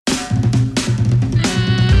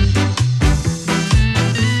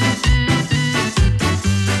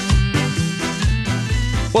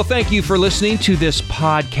Well, thank you for listening to this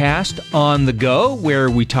podcast On the Go, where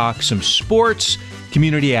we talk some sports,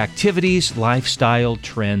 community activities, lifestyle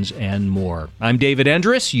trends, and more. I'm David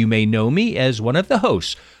Endress. You may know me as one of the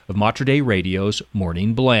hosts of Mater Dei Radio's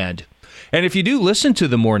Morning Blend. And if you do listen to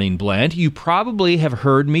the Morning Blend, you probably have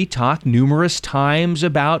heard me talk numerous times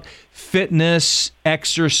about fitness,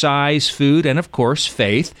 exercise, food, and of course,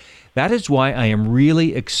 faith. That is why I am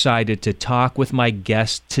really excited to talk with my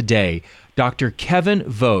guest today, Dr. Kevin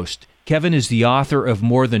Vost. Kevin is the author of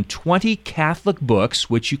more than 20 Catholic books,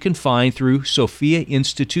 which you can find through Sophia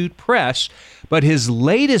Institute Press. But his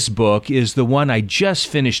latest book is the one I just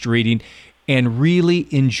finished reading and really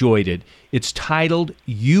enjoyed it. It's titled,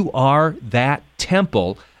 You Are That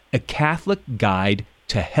Temple, A Catholic Guide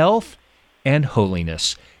to Health and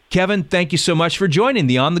Holiness. Kevin, thank you so much for joining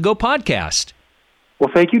the On the Go podcast. Well,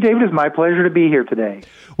 thank you, David. It's my pleasure to be here today.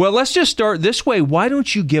 Well, let's just start this way. Why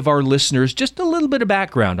don't you give our listeners just a little bit of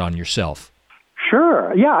background on yourself?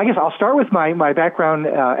 Sure. Yeah, I guess I'll start with my background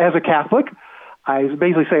as a Catholic. I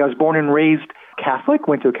basically say I was born and raised Catholic,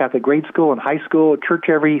 went to a Catholic grade school and high school, church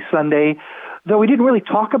every Sunday. Though we didn't really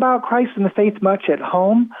talk about Christ and the faith much at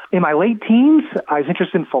home. In my late teens, I was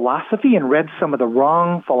interested in philosophy and read some of the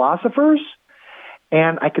wrong philosophers.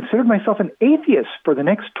 And I considered myself an atheist for the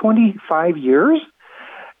next 25 years.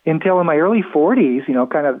 Until in my early 40s,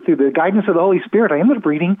 kind of through the guidance of the Holy Spirit, I ended up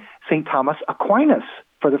reading St. Thomas Aquinas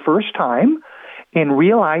for the first time and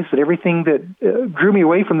realized that everything that drew me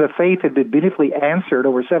away from the faith had been beautifully answered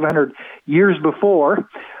over 700 years before.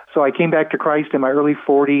 So I came back to Christ in my early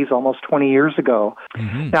 40s, almost 20 years ago.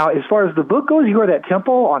 Mm-hmm. Now, as far as the book goes, You Are That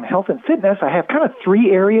Temple on Health and Fitness, I have kind of three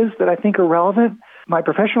areas that I think are relevant. My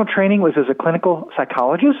professional training was as a clinical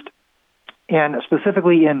psychologist. And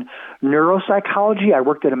specifically in neuropsychology, I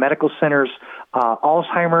worked at a medical center's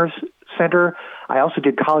Alzheimer's center. I also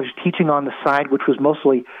did college teaching on the side, which was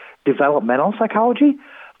mostly developmental psychology,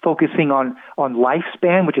 focusing on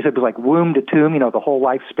lifespan, which is like womb to tomb, the whole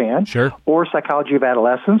lifespan, sure, or psychology of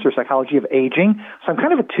adolescence or psychology of aging. So I'm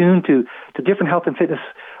kind of attuned to different health and fitness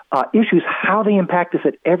issues, how they impact us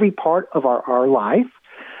at every part of our life.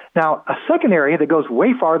 Now, a second area that goes way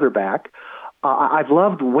farther back, I've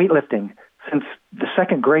loved weightlifting since the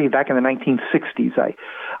second grade back in the 1960s.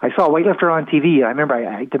 I saw a weightlifter on TV. I remember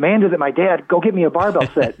I demanded that my dad go get me a barbell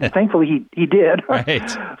set. And thankfully, he did. Right.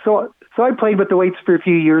 So I played with the weights for a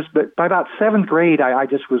few years, but by about seventh grade, I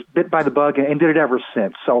just was bit by the bug and did it ever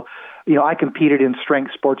since. So, I competed in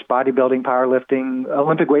strength sports, bodybuilding, powerlifting,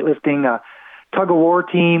 Olympic weightlifting, tug-of-war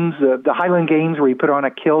teams, the Highland Games where you put on a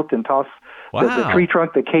kilt and toss the tree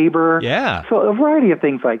trunk, the caber. Yeah. So a variety of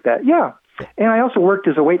things like that. Yeah. And I also worked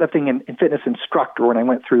as a weightlifting and fitness instructor when I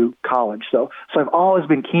went through college. So I've always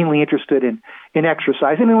been keenly interested in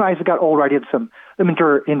exercise. And when I got older, I did some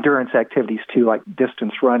endurance activities too, like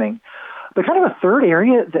distance running. But kind of a third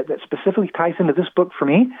area that specifically ties into this book for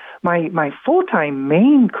me, my full-time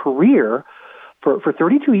main career for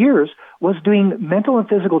 32 years was doing mental and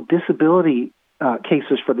physical disability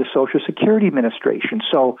cases for the Social Security Administration.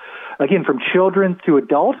 So again, from children through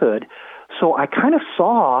adulthood. So I kind of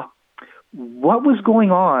saw what was going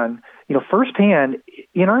on, firsthand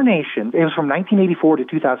in our nation. It was from 1984 to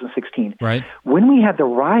 2016, right, when we had the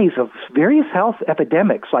rise of various health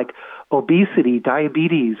epidemics like obesity,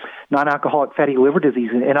 diabetes, non-alcoholic fatty liver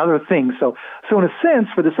disease, and other things. So in a sense,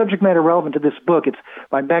 for the subject matter relevant to this book, it's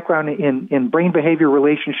my background in brain behavior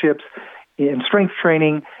relationships, in strength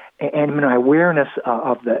training, and my awareness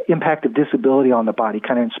of the impact of disability on the body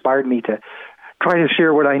kind of inspired me to try to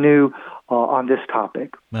share what I knew on this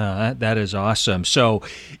topic. That is awesome. So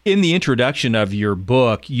in the introduction of your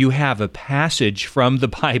book, you have a passage from the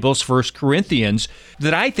Bible's 1 Corinthians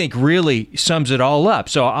that I think really sums it all up.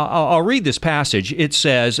 So I'll read this passage. It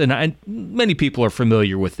says, and many people are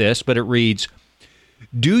familiar with this, but it reads,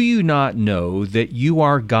 "Do you not know that you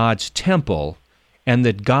are God's temple and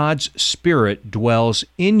that God's Spirit dwells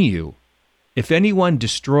in you? If anyone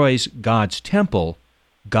destroys God's temple,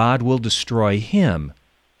 God will destroy him.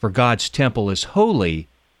 For God's temple is holy.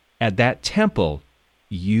 At that temple,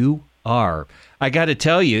 you are." I got to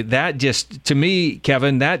tell you, that just, to me,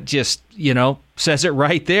 Kevin, that just, says it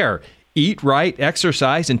right there. Eat right,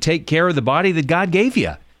 exercise, and take care of the body that God gave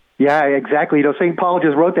you. Yeah, exactly. St. Paul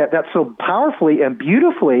just wrote that so powerfully and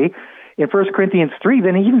beautifully in 1 Corinthians 3.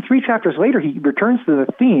 Then even 3 chapters later, he returns to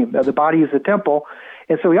the theme of the body is a temple.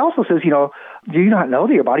 And so he also says, do you not know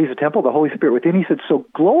that your body is a temple of the Holy Spirit within? He said, so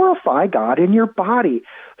glorify God in your body.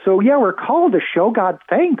 So yeah, we're called to show God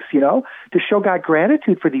thanks, to show God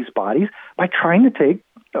gratitude for these bodies by trying to take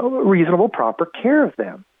reasonable, proper care of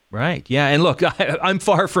them. Right. Yeah. And look, I'm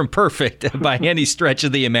far from perfect by any stretch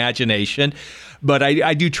of the imagination, but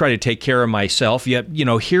I do try to take care of myself. Yet,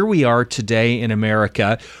 here we are today in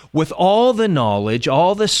America with all the knowledge,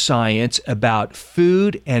 all the science about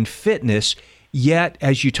food and fitness. Yet,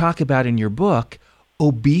 as you talk about in your book,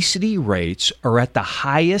 obesity rates are at the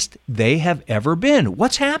highest they have ever been.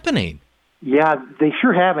 What's happening? Yeah, they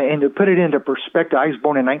sure have. And to put it into perspective, I was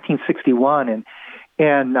born in 1961, and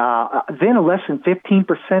then less than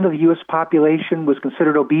 15% of the U.S. population was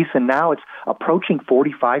considered obese, and now it's approaching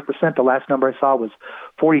 45%. The last number I saw was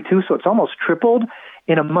 42, so it's almost tripled.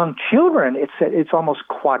 And among children, it's almost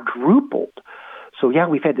quadrupled. So yeah,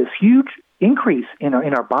 we've had this huge increase in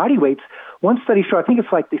our body weights. One study showed, I think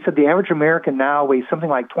it's like they said, the average American now weighs something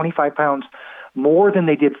like 25 pounds more than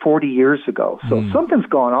they did 40 years ago. So something's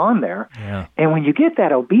going on there. Yeah. And when you get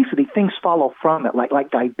that obesity, things follow from it, like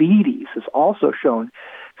diabetes has also shown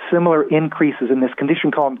similar increases in this condition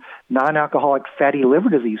called non-alcoholic fatty liver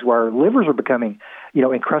disease, where our livers are becoming,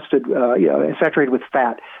 encrusted, saturated with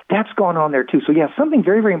fat. That's gone on there too. So yeah, something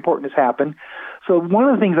very, very important has happened. So one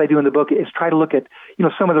of the things I do in the book is try to look at,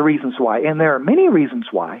 some of the reasons why. And there are many reasons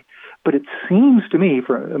why, but it seems to me,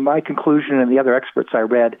 from my conclusion and the other experts I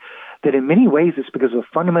read, that in many ways it's because of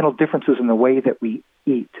fundamental differences in the way that we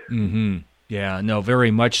eat. Mm-hmm. Yeah, no,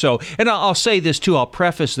 very much so. And I'll say this too, I'll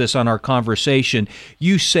preface this on our conversation.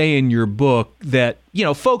 You say in your book that,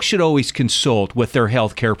 folks should always consult with their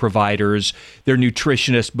healthcare providers, their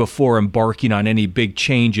nutritionists before embarking on any big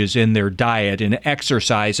changes in their diet and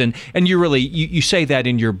exercise. And you say that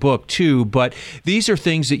in your book too, but these are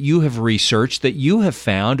things that you have researched, that you have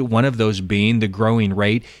found, one of those being the growing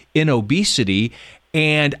rate in obesity.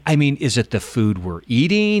 And I mean, is it the food we're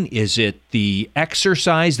eating? Is it the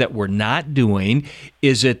exercise that we're not doing?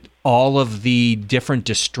 Is it all of the different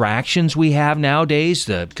distractions we have nowadays?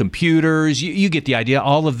 The computers, you get the idea,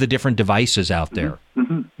 all of the different devices out there.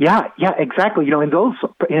 Mm-hmm. Yeah, exactly.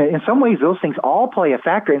 In some ways, those things all play a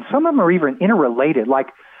factor, and some of them are even interrelated. Like,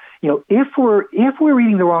 if we're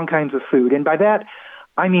eating the wrong kinds of food, and by that,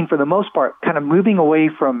 I mean, for the most part, kind of moving away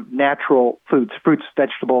from natural foods, fruits,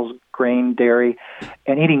 vegetables, grain, dairy,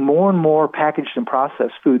 and eating more and more packaged and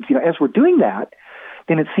processed foods. As we're doing that,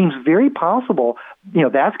 then it seems very possible,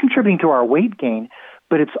 that's contributing to our weight gain,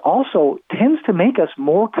 but it's also tends to make us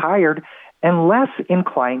more tired and less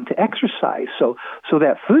inclined to exercise. So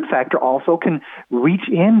that food factor also can reach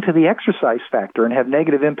into the exercise factor and have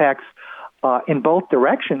negative impacts in both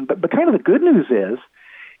directions. But kind of the good news is,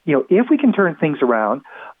 if we can turn things around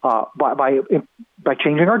by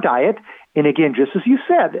changing our diet, and again, just as you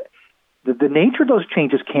said, the nature of those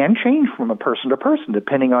changes can change from a person to person,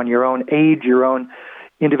 depending on your own age, your own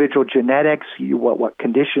individual genetics, what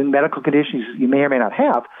medical conditions you may or may not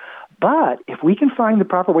have. But if we can find the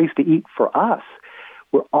proper ways to eat for us,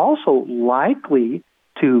 we're also likely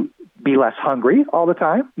to be less hungry all the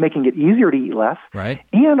time, making it easier to eat less. Right.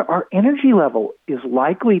 And our energy level is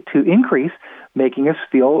likely to increase, making us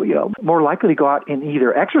feel, more likely to go out and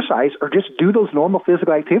either exercise or just do those normal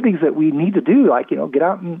physical activities that we need to do, like, get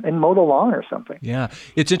out and mow the lawn or something. Yeah.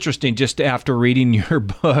 It's interesting. Just after reading your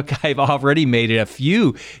book, I've already made a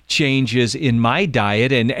few changes in my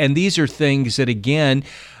diet. And these are things that, again,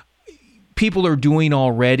 people are doing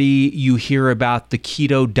already. You hear about the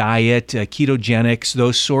keto diet, ketogenics,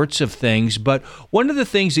 those sorts of things. But one of the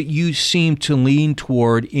things that you seem to lean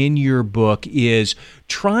toward in your book is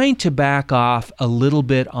trying to back off a little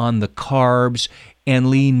bit on the carbs and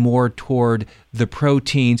lean more toward the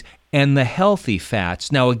proteins and the healthy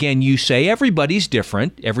fats. Now, again, you say everybody's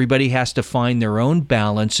different. Everybody has to find their own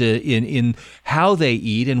balance in how they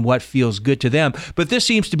eat and what feels good to them. But this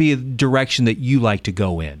seems to be a direction that you like to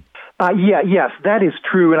go in. Yes, that is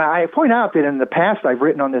true. And I point out that in the past I've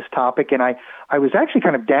written on this topic, and I was actually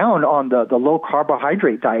kind of down on the low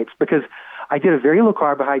carbohydrate diets, because I did a very low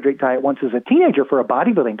carbohydrate diet once as a teenager for a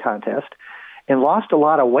bodybuilding contest and lost a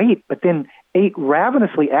lot of weight, but then ate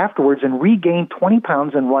ravenously afterwards and regained 20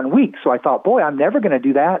 pounds in 1 week. So I thought, boy, I'm never going to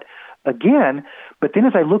do that again. But then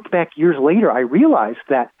as I looked back years later, I realized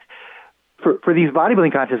that for these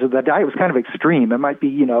bodybuilding contests, the diet was kind of extreme. It might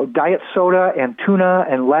be, diet soda and tuna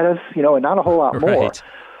and lettuce, and not a whole lot more. Right.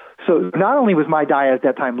 So not only was my diet at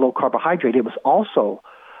that time low carbohydrate, it was also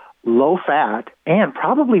low fat and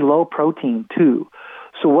probably low protein too.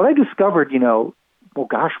 So what I discovered,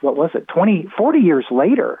 what was it, 40 years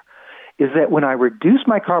later, is that when I reduce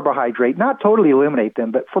my carbohydrate, not totally eliminate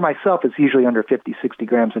them, but for myself, it's usually under 50, 60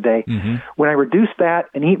 grams a day. Mm-hmm. When I reduce that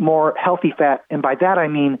and eat more healthy fat, and by that I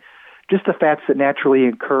mean just the fats that naturally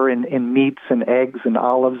occur in meats and eggs and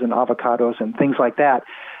olives and avocados and things like that,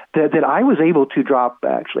 that I was able to drop,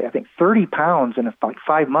 actually, I think 30 pounds in about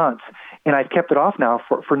 5 months, and I've kept it off now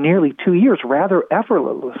for nearly 2 years rather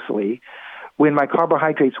effortlessly when my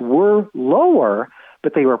carbohydrates were lower,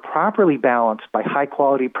 but they were properly balanced by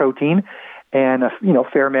high-quality protein and a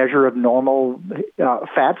fair measure of normal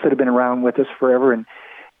fats that have been around with us forever in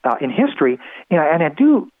history. And I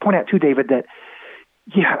do point out, too, David, that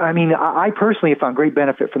I personally have found great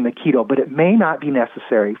benefit from the keto, but it may not be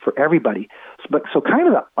necessary for everybody. So kind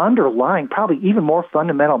of the underlying, probably even more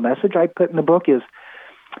fundamental message I put in the book is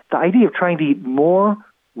the idea of trying to eat more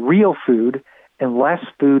real food and less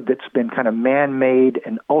food that's been kind of man-made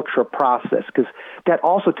and ultra-processed, because that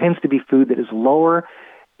also tends to be food that is lower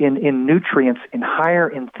in nutrients and higher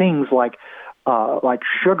in things like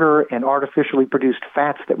sugar and artificially produced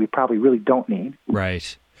fats that we probably really don't need.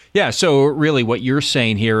 Right. Yeah, so really what you're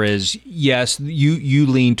saying here is, yes, you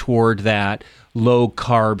lean toward that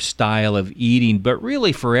low-carb style of eating, but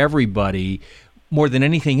really for everybody, more than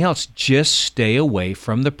anything else, just stay away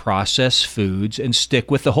from the processed foods and stick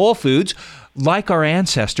with the whole foods like our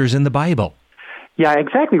ancestors in the Bible. Yeah,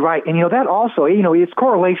 exactly right. And, that also, it's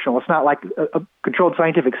correlational. It's not like a controlled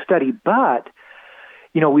scientific study, but,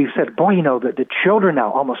 we've said, the children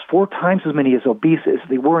now, almost 4 times as many as obese as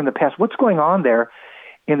they were in the past. What's going on there?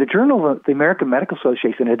 In the Journal of the American Medical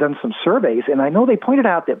Association had done some surveys, and I know they pointed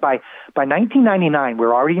out that by 1999,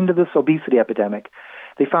 we're already into this obesity epidemic,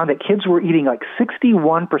 they found that kids were eating like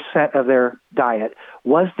 61% of their diet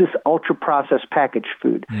was this ultra-processed packaged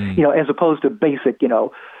food, as opposed to basic,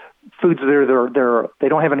 foods that they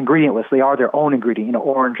don't have an ingredient list. They are their own ingredient,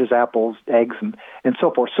 oranges, apples, eggs, and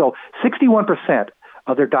so forth. So 61%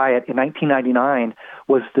 of their diet in 1999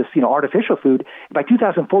 was this, artificial food. By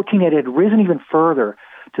 2014, it had risen even further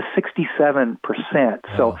to 67%.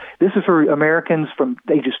 So this is for Americans from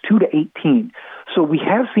ages 2 to 18. So we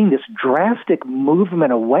have seen this drastic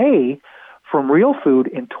movement away from real food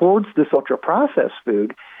and towards this ultra-processed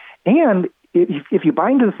food. And if you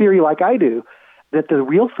buy into the theory like I do, that the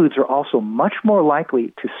real foods are also much more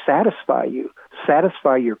likely to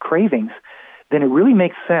satisfy your cravings, then it really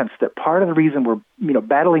makes sense that part of the reason we're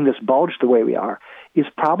battling this bulge the way we are is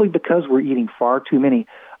probably because we're eating far too many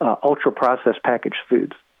ultra-processed packaged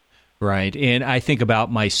foods. Right. And I think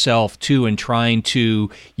about myself, too, and you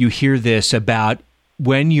hear this about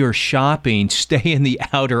when you're shopping, stay in the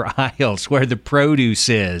outer aisles where the produce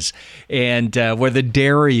is and where the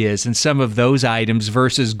dairy is and some of those items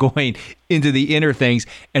versus going into the inner things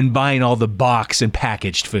and buying all the box and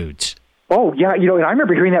packaged foods. Oh, yeah. And I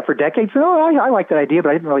remember hearing that for decades. I like that idea, but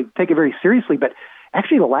I didn't really take it very seriously. But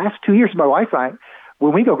actually, the last 2 years, my wife and I,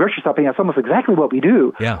 when we go grocery shopping, that's almost exactly what we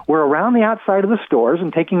do. Yeah. We're around the outside of the stores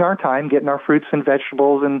and taking our time, getting our fruits and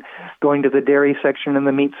vegetables and going to the dairy section and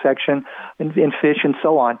the meat section and fish and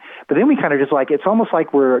so on. But then we kind of just it's almost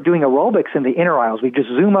like we're doing aerobics in the inner aisles. We just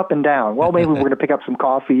zoom up and down. Well, maybe we're going to pick up some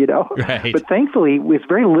coffee, Right. But thankfully, it's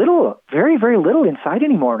very little, very, very little inside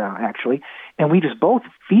anymore now, actually. And we just both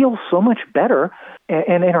feel so much better.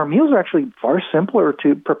 And our meals are actually far simpler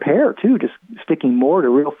to prepare, too, just sticking more to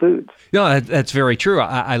real foods. No, that's very true.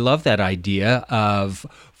 I love that idea of,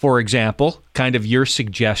 for example, kind of your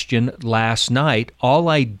suggestion last night. All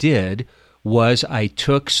I did was I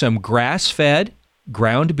took some grass-fed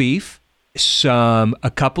ground beef,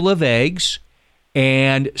 a couple of eggs,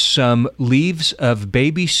 and some leaves of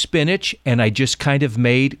baby spinach, and I just kind of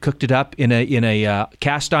cooked it up in a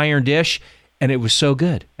cast iron dish. And it was so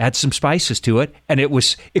good. Add some spices to it, and it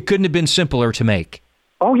couldn't have been simpler to make.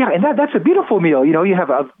 Oh, yeah, and that's a beautiful meal. You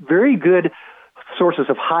have a very good sources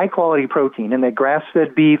of high-quality protein in the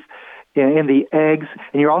grass-fed beef, in the eggs,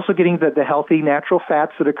 and you're also getting the healthy natural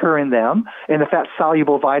fats that occur in them, and the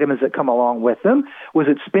fat-soluble vitamins that come along with them. Was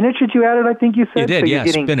it spinach that you added, I think you said? You did, so you're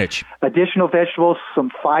getting spinach. Additional vegetables,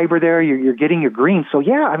 some fiber there. You're getting your greens. So,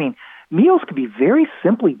 yeah, meals can be very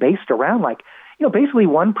simply based around basically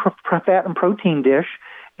one fat and protein dish,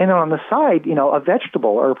 and then on the side, a vegetable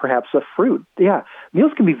or perhaps a fruit. Yeah,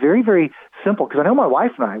 meals can be very, very simple, because I know my wife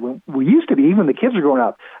and I, when we used to be, even when the kids were growing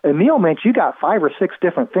up, a meal meant you got 5 or 6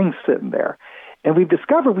 different things sitting there. And we've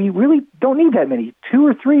discovered we really don't need that many. 2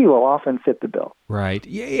 or 3 will often fit the bill. Right.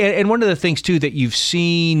 Yeah, and one of the things, too, that you've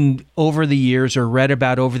seen over the years or read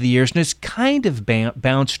about over the years, and it's kind of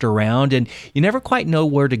bounced around, and you never quite know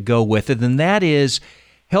where to go with it, and that is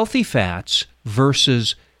healthy fats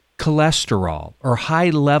versus cholesterol or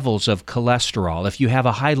high levels of cholesterol. If you have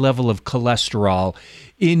a high level of cholesterol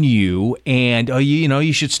in you, and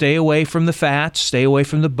you should stay away from the fats, stay away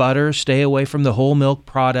from the butter, stay away from the whole milk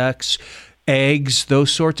products, eggs,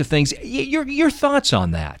 those sorts of things. Your thoughts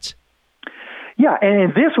on that? Yeah,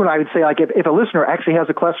 and this one I would say, like, if a listener actually has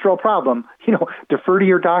a cholesterol problem, defer to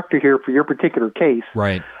your doctor here for your particular case.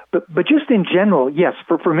 Right. But just in general, yes,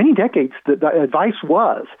 for many decades, the advice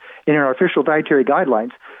was, in our official dietary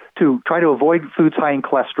guidelines, to try to avoid foods high in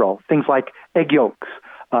cholesterol, things like egg yolks,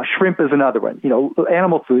 shrimp is another one.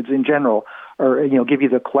 Animal foods in general are, give you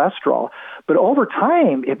the cholesterol. But over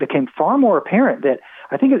time, it became far more apparent that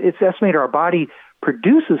I think it's estimated our body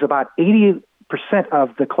produces about 80% of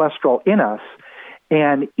the cholesterol in us,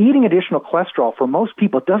 and eating additional cholesterol for most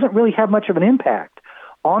people doesn't really have much of an impact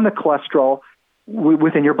on the cholesterol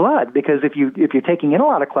within your blood, because if you're taking in a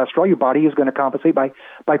lot of cholesterol, your body is going to compensate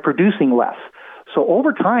by producing less. So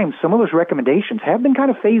over time, some of those recommendations have been kind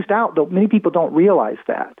of phased out, though many people don't realize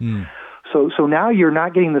that. So now you're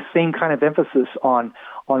not getting the same kind of emphasis on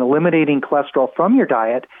eliminating cholesterol from your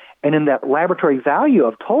diet, and in that laboratory value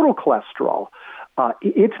of total cholesterol,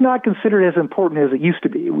 it's not considered as important as it used to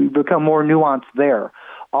be. We've become more nuanced there.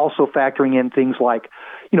 Also factoring in things like,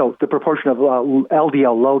 the proportion of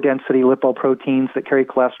LDL, low-density lipoproteins that carry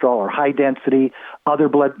cholesterol, or high-density other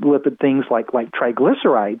blood lipid things like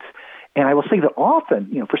triglycerides. And I will say that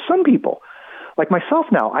often, for some people, like myself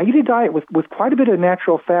now, I eat a diet with quite a bit of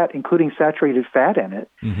natural fat, including saturated fat in it.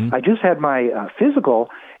 Mm-hmm. I just had my physical,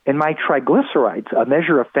 and my triglycerides, a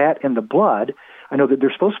measure of fat in the blood, I know that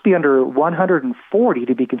they're supposed to be under 140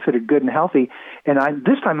 to be considered good and healthy, and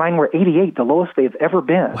this time mine were 88, the lowest they've ever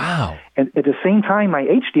been. Wow. And at the same time, my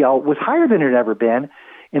HDL was higher than it had ever been,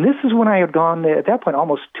 and this is when I had gone, at that point,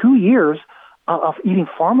 almost 2 years of eating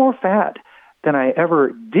far more fat than I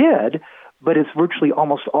ever did, but it's virtually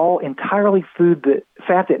almost all entirely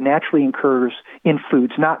fat that naturally occurs in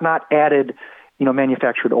foods, not added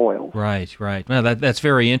manufactured oil. Right. Well, that's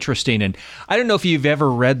very interesting. And I don't know if you've ever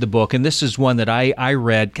read the book, and this is one that I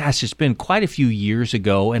read, gosh, it's been quite a few years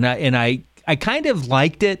ago, and I kind of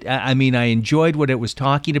liked it. I mean, I enjoyed what it was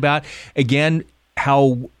talking about. Again,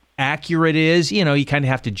 how accurate it is, you kind of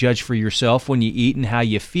have to judge for yourself when you eat and how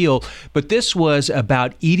you feel. But this was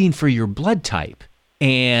about eating for your blood type.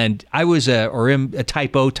 And I was am a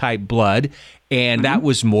type O type blood, and that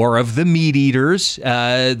was more of the meat eaters,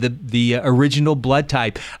 the original blood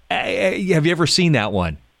type. Have you ever seen that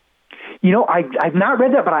one? I've not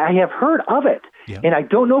read that, but I have heard of it. Yeah. And I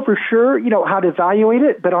don't know for sure, how to evaluate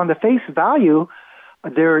it, but on the face value,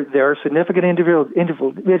 there are significant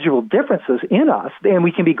individual differences in us, and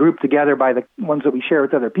we can be grouped together by the ones that we share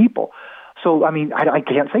with other people. So, I mean, I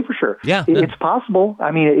can't say for sure. Yeah. It's possible. I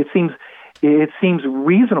mean, it seems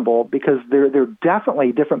reasonable, because there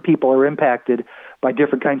definitely different people are impacted by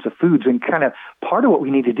different kinds of foods, and kind of part of what we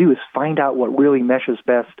need to do is find out what really meshes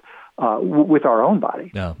best with our own body.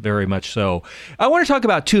 No, very much so. I want to talk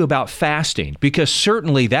about fasting, because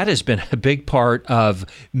certainly that has been a big part of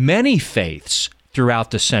many faiths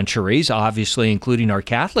throughout the centuries, obviously including our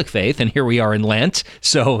Catholic faith, and here we are in Lent,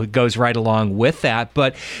 so it goes right along with that.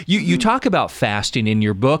 But you talk about fasting in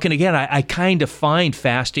your book, and again, I kind of find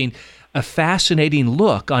fasting a fascinating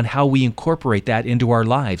look on how we incorporate that into our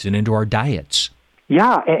lives and into our diets.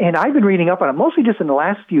 Yeah, and I've been reading up on it mostly just in the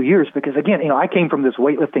last few years, because, again, I came from this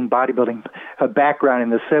weightlifting, bodybuilding background in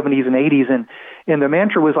the 70s and 80s, and the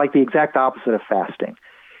mantra was like the exact opposite of fasting.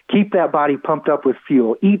 Keep that body pumped up with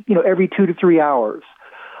fuel. Eat, every 2 to 3 hours.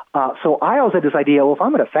 So I always had this idea, well, if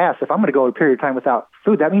I'm going to fast, if I'm going to go a period of time without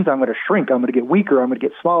food, that means I'm going to shrink, I'm going to get weaker, I'm going to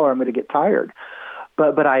get smaller, I'm going to get tired.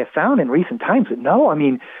 But I have found in recent times that no, I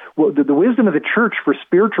mean, the wisdom of the church for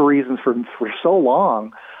spiritual reasons for so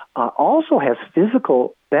long also has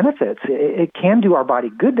physical benefits. It can do our body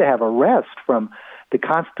good to have a rest from the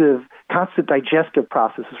constant digestive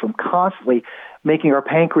processes, from constantly making our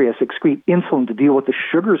pancreas excrete insulin to deal with the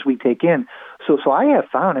sugars we take in. So I have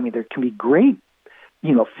found, I mean, there can be great,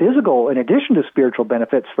 physical in addition to spiritual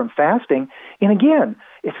benefits from fasting. And again,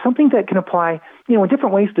 it's something that can apply, in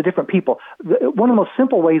different ways to different people. One of the most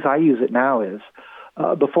simple ways I use it now is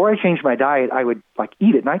before I changed my diet, I would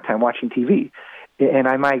eat at nighttime watching TV, and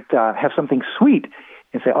I might have something sweet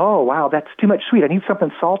and say, oh, wow, that's too much sweet. I need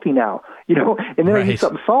something salty now, and then I need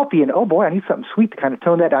something salty, and oh boy, I need something sweet to kind of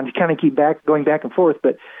tone that down, to kind of keep going back and forth.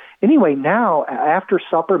 But anyway, now after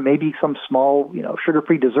supper, maybe some small,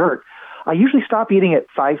 sugar-free dessert. I usually stop eating at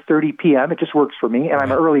 5:30 p.m. It just works for me, and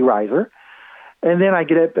I'm an early riser. And then I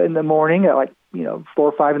get up in the morning at 4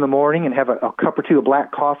 or 5 in the morning and have a cup or two of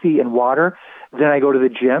black coffee and water. Then I go to the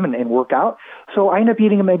gym and work out. So I end up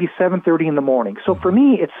eating at maybe 7:30 in the morning. So for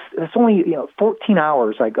me, it's only 14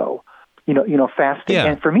 hours I go, fasting. Yeah.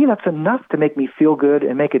 And for me, that's enough to make me feel good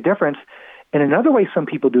and make a difference. And another way some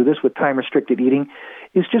people do this with time-restricted eating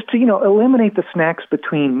is just to eliminate the snacks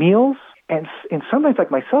between meals. And sometimes, like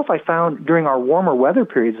myself, I found during our warmer weather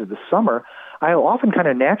periods of the summer, I'll often kind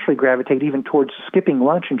of naturally gravitate even towards skipping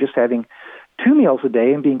lunch and just having 2 meals a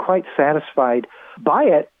day and being quite satisfied by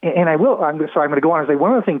it. And I'm going to go on and say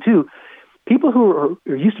one other thing too. People who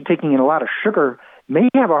are used to taking in a lot of sugar may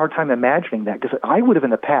have a hard time imagining that, because I would have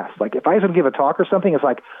in the past. Like if I was going to give a talk or something, it's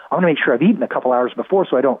like, I want to make sure I've eaten a couple hours before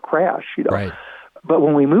so I don't crash, Right. But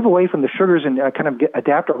when we move away from the sugars and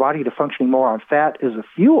adapt our body to functioning more on fat as a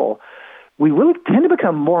fuel, we really tend to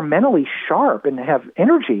become more mentally sharp and have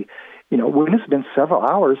energy, when it's been several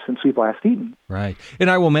hours since we've last eaten. Right.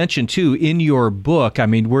 And I will mention, too, in your book, I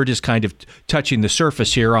mean, we're just kind of touching the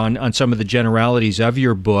surface here on some of the generalities of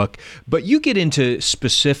your book, but you get into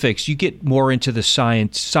specifics. You get more into the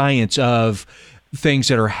science of things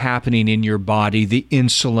that are happening in your body, the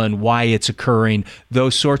insulin, why it's occurring,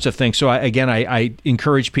 those sorts of things. So I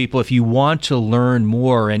encourage people, if you want to learn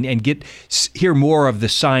more and hear more of the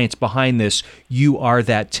science behind this, You Are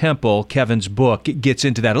That Temple, Kevin's book, gets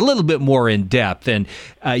into that a little bit more in depth, and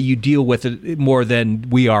you deal with it more than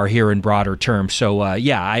we are here in broader terms. So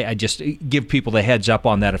I just give people the heads up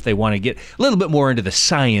on that if they want to get a little bit more into the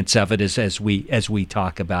science of it as we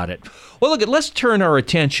talk about it. Well, look, let's turn our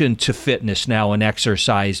attention to fitness now and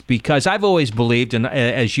exercise, because I've always believed, and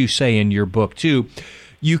as you say in your book too,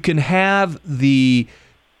 you can have the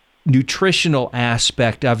nutritional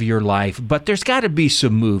aspect of your life, but there's got to be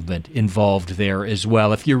some movement involved there as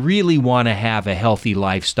well if you really want to have a healthy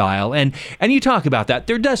lifestyle. And you talk about that.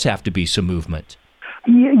 There does have to be some movement.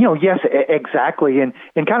 Yes, exactly. And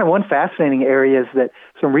kind of one fascinating area is that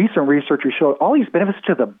some recent researchers showed all these benefits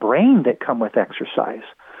to the brain that come with exercise.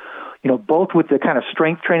 Both with the kind of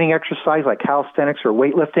strength training exercise like calisthenics or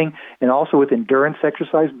weightlifting, and also with endurance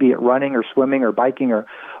exercise, be it running or swimming or biking or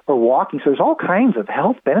walking. So there's all kinds of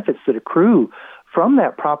health benefits that accrue from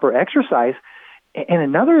that proper exercise. And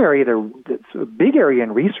another area that's a big area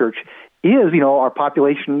in research is, our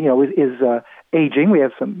population, is aging. We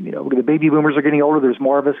have some, the baby boomers are getting older. There's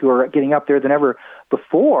more of us who are getting up there than ever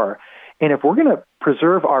before. And if we're going to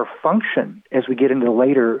preserve our function as we get into the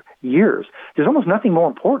later years, there's almost nothing more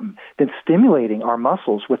important than stimulating our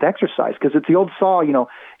muscles with exercise, because it's the old saw,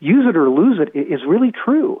 use it or lose it is really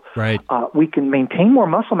true. Right. We can maintain more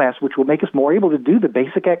muscle mass, which will make us more able to do the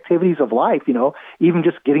basic activities of life, even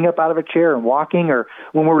just getting up out of a chair and walking, or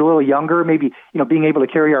when we're a little younger, maybe, being able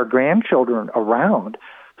to carry our grandchildren around.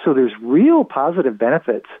 So there's real positive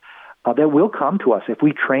benefits that will come to us if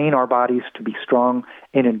we train our bodies to be strong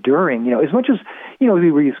and enduring, as much as,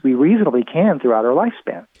 we reasonably can throughout our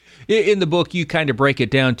lifespan. In the book, you kind of break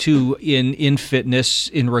it down, too, in fitness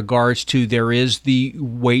in regards to there is the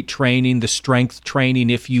weight training, the strength training,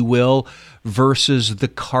 if you will, versus the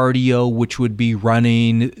cardio, which would be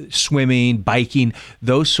running, swimming, biking,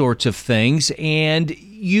 those sorts of things. And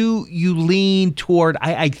you lean toward,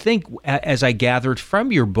 I think, as I gathered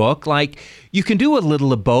from your book, like you can do a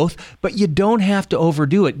little of both, but you don't have to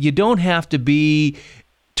overdo it. You don't have to be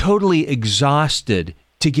totally exhausted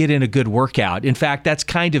to get in a good workout. In fact, that's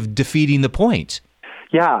kind of defeating the point.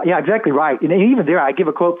 Yeah, exactly right. And even there, I give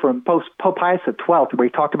a quote from Pope Pius XII, where he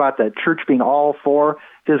talked about the church being all for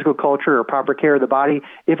physical culture or proper care of the body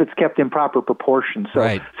if it's kept in proper proportion. So,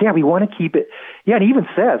 right. We want to keep it. Yeah, and he even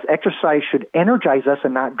says exercise should energize us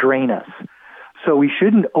and not drain us. So we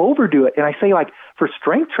shouldn't overdo it. And I say, like, for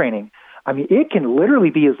strength training, it can literally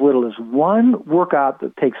be as little as one workout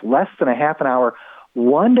that takes less than a half an hour,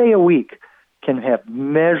 one day a week, can have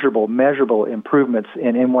measurable improvements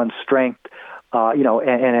in one's strength,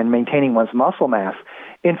 and maintaining one's muscle mass.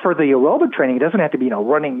 And for the aerobic training, it doesn't have to be,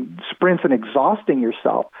 running sprints and exhausting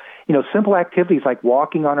yourself. Simple activities like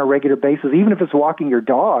walking on a regular basis, even if it's walking your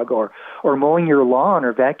dog or mowing your lawn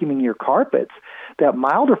or vacuuming your carpets, that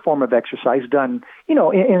milder form of exercise done, in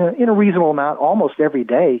a reasonable amount almost every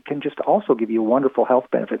day can just also give you wonderful health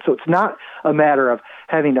benefits. So it's not a matter of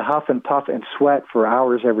having to huff and puff and sweat for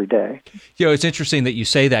hours every day. It's interesting that you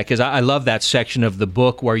say that, because I love that section of the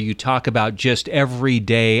book where you talk about just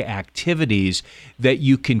everyday activities that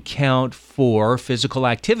you can count for physical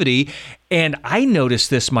activity. And I noticed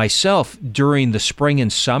this myself during the spring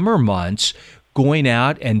and summer months, going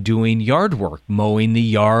out and doing yard work, mowing the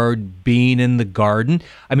yard, being in the garden.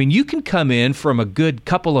 You can come in from a good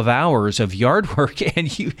couple of hours of yard work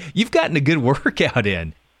and you've gotten a good workout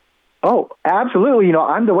in. Oh, absolutely.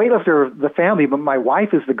 I'm the weightlifter of the family, but my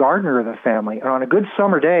wife is the gardener of the family. And on a good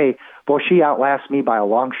summer day, she outlasts me by a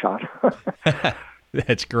long shot.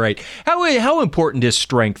 That's great. How important is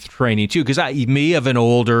strength training too? Because me of an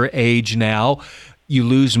older age now, you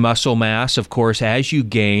lose muscle mass, of course, as you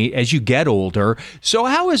get older. So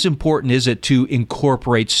how important is it to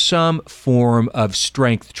incorporate some form of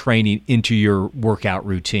strength training into your workout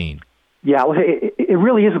routine? Yeah, it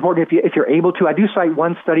really is important if you're able to. I do cite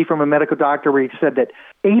one study from a medical doctor where he said that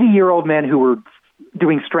 80-year-old men who were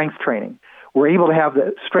doing strength training were able to have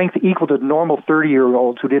the strength equal to normal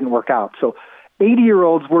 30-year-olds who didn't work out. So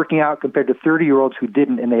 80-year-olds working out compared to 30-year-olds who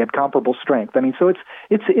didn't, and they had comparable strength. I mean, so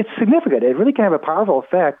it's significant. It really can have a powerful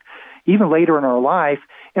effect even later in our life.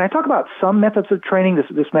 And I talk about some methods of training,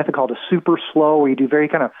 this method called a super slow, where you do very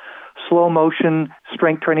kind of slow motion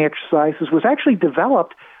strength training exercises, was actually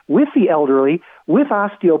developed with the elderly with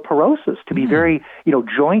osteoporosis to be very,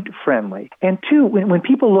 joint friendly. And two, when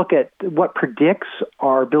people look at what predicts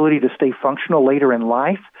our ability to stay functional later in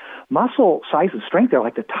life, muscle size and strength are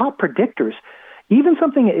like the top predictors. Even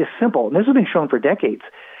something as simple, and this has been shown for decades,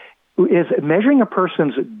 is measuring a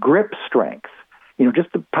person's grip strength.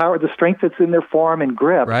 Just the power, the strength that's in their forearm and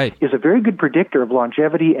grip is a very good predictor of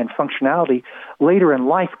longevity and functionality later in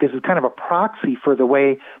life, because it's kind of a proxy for the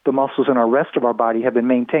way the muscles in our rest of our body have been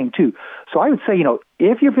maintained too. So I would say,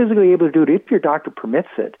 if you're physically able to do it, if your doctor permits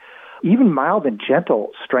it, even mild and gentle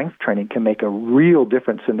strength training can make a real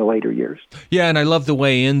difference in the later years. Yeah, and I love the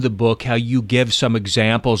way in the book how you give some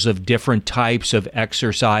examples of different types of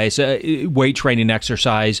exercise, weight training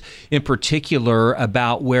exercise in particular,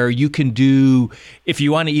 about where you can do, if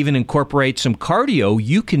you want to even incorporate some cardio,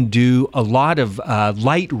 you can do a lot of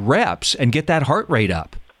light reps and get that heart rate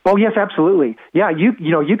up. Oh, yes, absolutely. Yeah, you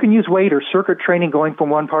can use weight or circuit training going from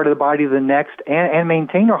one part of the body to the next and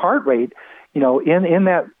maintain your heart rate in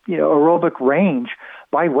that, aerobic range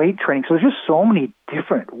by weight training. So there's just so many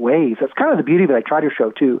different ways. That's kind of the beauty that I try to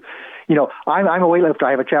show too. I'm a weightlifter.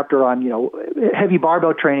 I have a chapter on, heavy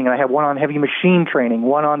barbell training, and I have one on heavy machine training,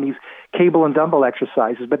 one on these cable and dumbbell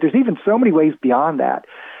exercises. But there's even so many ways beyond that.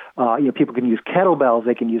 People can use kettlebells,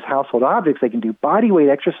 they can use household objects, they can do body weight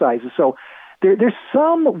exercises. So there's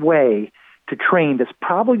some way to train that's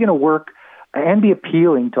probably going to work and be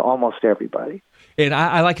appealing to almost everybody. And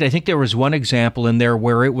I like it. I think there was one example in there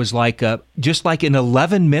where it was like just like an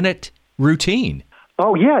 11-minute routine.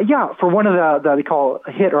 Oh, yeah. For one of the they call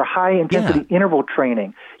HIIT or high-intensity interval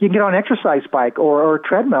training. You can get on an exercise bike or a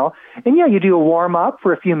treadmill, and you do a warm-up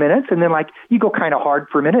for a few minutes, and then you go kind of hard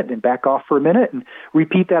for a minute, and then back off for a minute, and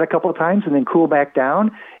repeat that a couple of times, and then cool back down.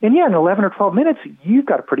 And in 11 or 12 minutes, you've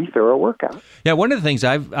got a pretty thorough workout. Yeah, one of the things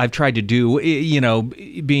I've tried to do,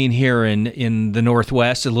 being here in the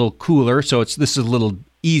Northwest, a little cooler, so this is a little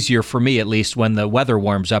easier for me, at least when the weather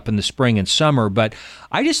warms up in the spring and summer. But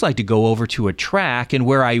I just like to go over to a track, and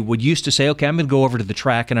where I would used to say, okay, I'm going to go over to the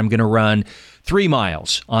track and I'm going to run 3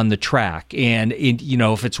 miles on the track. And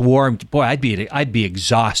if it's warm, boy, I'd be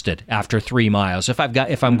exhausted after 3 miles if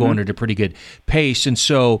I'm going at a pretty good pace. And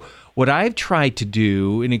so what I've tried to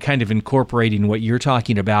do, and kind of incorporating what you're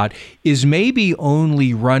talking about, is maybe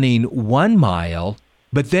only running 1 mile,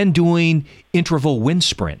 but then doing interval wind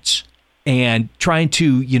sprints and trying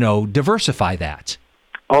to, diversify that.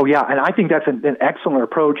 Oh, yeah, and I think that's an excellent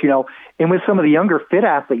approach, And with some of the younger fit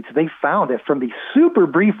athletes, they found that from these super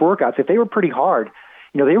brief workouts, if they were pretty hard,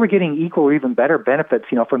 they were getting equal or even better benefits,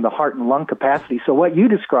 from the heart and lung capacity. So what you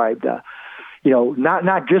described,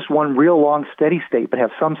 not just one real long steady state, but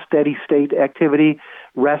have some steady state activity,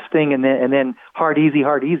 resting, and then hard, easy.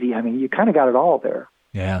 I mean, you kind of got it all there.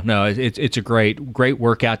 Yeah, no, it's a great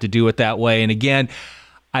workout to do it that way. And again,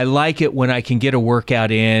 I like it when I can get a workout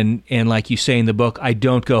in, and like you say in the book, I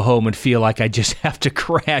don't go home and feel like I just have to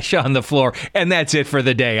crash on the floor, and that's it for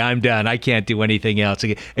the day. I'm done. I can't do anything else.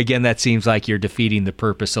 Again, that seems like you're defeating the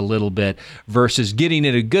purpose a little bit versus getting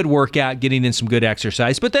in a good workout, getting in some good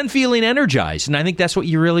exercise, but then feeling energized. And I think that's what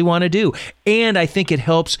you really want to do. And I think it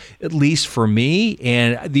helps, at least for me,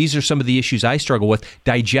 and these are some of the issues I struggle with,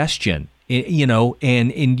 digestion.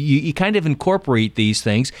 And you kind of incorporate these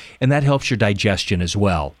things, and that helps your digestion as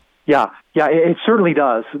well. Yeah, it certainly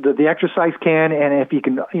does. The exercise can, and if you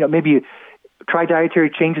can, maybe try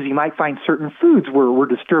dietary changes, you might find certain foods were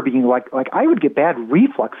disturbing. Like I would get bad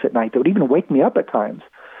reflux at night that would even wake me up at times.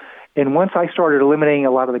 And once I started eliminating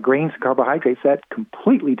a lot of the grains and carbohydrates, that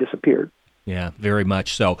completely disappeared. Yeah, very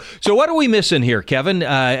much so. So what are we missing here, Kevin?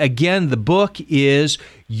 Again, the book is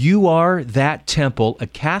You Are That Temple, a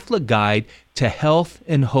Catholic Guide to Health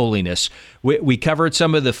and Holiness. We covered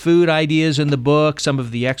some of the food ideas in the book, some of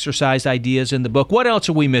the exercise ideas in the book. What else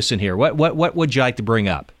are we missing here? What would you like to bring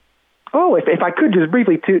up? Oh, if I could just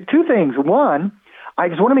briefly, two things. One, I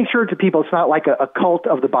just want to make sure to people it's not like a cult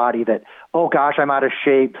of the body that, oh gosh, I'm out of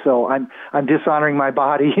shape, so I'm dishonoring my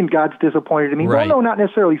body and God's disappointed in me. Right. Well, no, not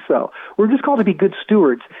necessarily so. We're just called to be good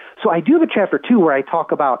stewards. So I do have a chapter 2 where I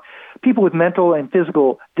talk about people with mental and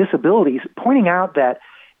physical disabilities, pointing out that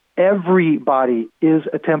everybody is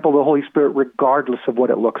a temple of the Holy Spirit regardless of what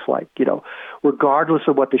it looks like, regardless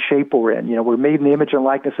of what the shape we're in. We're made in the image and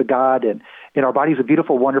likeness of God, and our body's a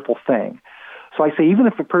beautiful, wonderful thing. So I say even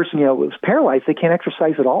if a person, was paralyzed, they can't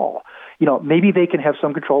exercise at all. Maybe they can have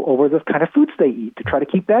some control over the kind of foods they eat to try to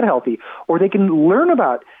keep that healthy, or they can learn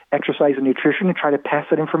about exercise and nutrition and try to pass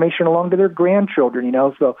that information along to their grandchildren,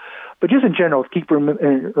 So, but just in general, keep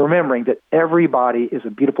remembering that everybody is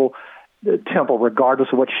a beautiful temple, regardless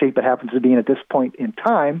of what shape it happens to be in at this point in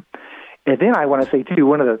time. And then I want to say, too,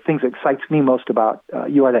 one of the things that excites me most about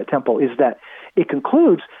You Are That Temple is that it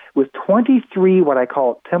concludes with 23 what I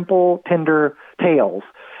call temple tender tales.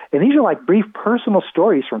 And these are like brief personal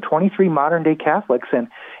stories from 23 modern-day Catholics and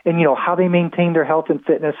how they maintain their health and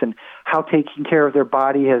fitness and how taking care of their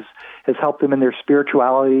body has helped them in their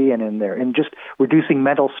spirituality and in just reducing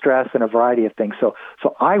mental stress and a variety of things. So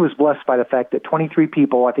I was blessed by the fact that 23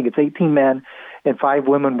 people, I think it's 18 men and 5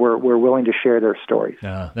 women, were willing to share their stories.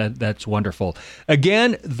 That's wonderful.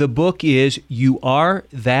 Again, the book is You Are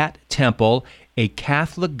That Temple, A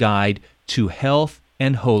Catholic Guide to Health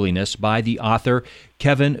and Holiness by the author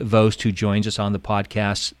Kevin Vost, who joins us on the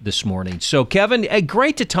podcast this morning. So, Kevin,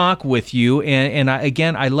 great to talk with you. And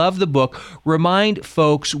I love the book. Remind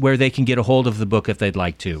folks where they can get a hold of the book if they'd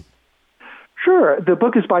like to. Sure. The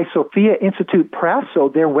book is by Sophia Institute Press, so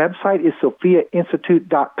their website is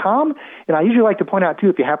sophiainstitute.com. And I usually like to point out, too,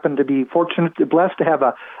 if you happen to be blessed to have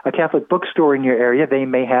a Catholic bookstore in your area, they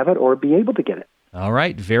may have it or be able to get it. All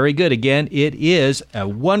right. Very good. Again, it is a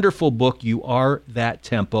wonderful book, You Are That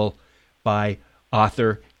Temple, by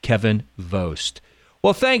author Kevin Vost.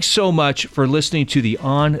 Well, thanks so much for listening to the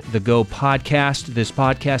On the Go podcast. This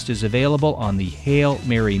podcast is available on the Hail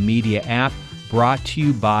Mary Media app, brought to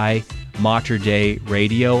you by Mater Dei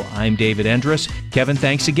Radio. I'm David Endress. Kevin,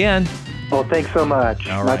 thanks again. Oh, thanks so much.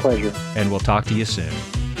 All My right. pleasure. And we'll talk to you soon.